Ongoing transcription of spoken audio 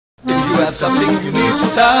you have something you need to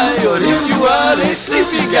tie, or if you are a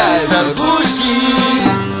sleepy guy, Strabuskj,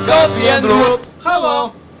 coffee and rope.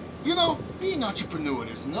 Hello. You know, being an entrepreneur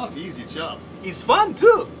is not an easy job. It's fun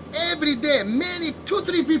too. Every day, many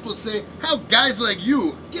 2-3 people say how guys like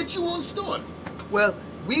you get your own store. Well,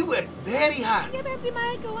 we work very hard.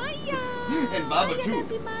 And Baba too.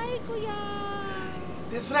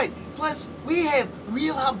 That's right. Plus, we have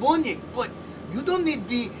real Habonic, but you don't need to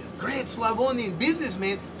be great Slavonian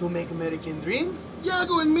businessman to make American dream.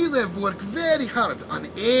 Yago and Milev work very hard on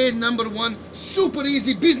a #1 super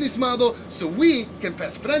easy business model so we can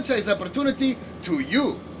pass franchise opportunity to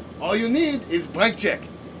you. All you need is blank check.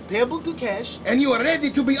 Payable to cash. And you are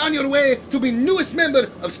ready to be on your way to be newest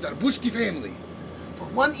member of Starbuskj family. For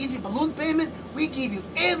one easy balloon payment, we give you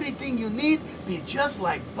everything you need, be just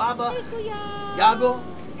like Baba, Yago,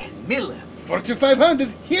 and Milev. Fortune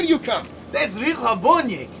 500, here you come. That's real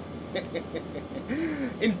Habonic.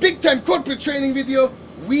 In big-time corporate training video,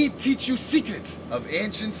 we teach you secrets of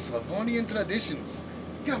ancient Slavonian traditions.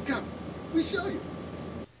 Come, we show you.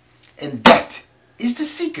 And that is the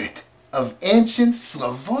secret of ancient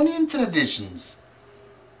Slavonian traditions.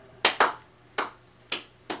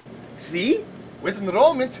 See? With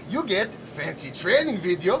enrollment, you get fancy training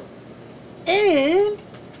video. And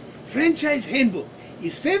franchise handbook.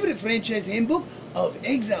 His favorite franchise handbook of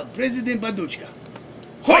exiled President Baduchka.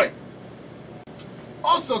 Hoi!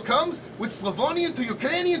 Also comes with Slavonian to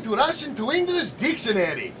Ukrainian to Russian to English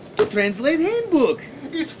dictionary. To translate handbook.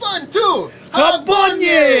 It's fun too!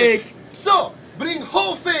 Habonic! So, bring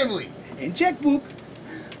whole family And checkbook.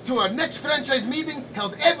 to our next franchise meeting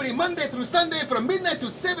held every Monday through Sunday from midnight to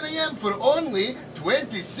 7 a.m. for only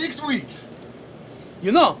 26 weeks.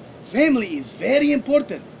 You know, family is very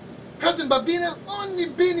important. Cousin Babina only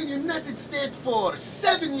been in United States for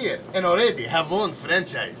 7 years and already have own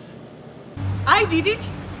franchise. I did it,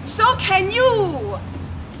 so can you!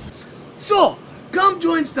 So, come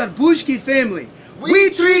join Strabuskj family. We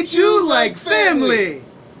treat you like family.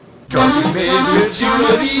 Coffee made with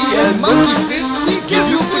jewelry and monkey fist, we give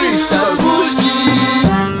you free stuff.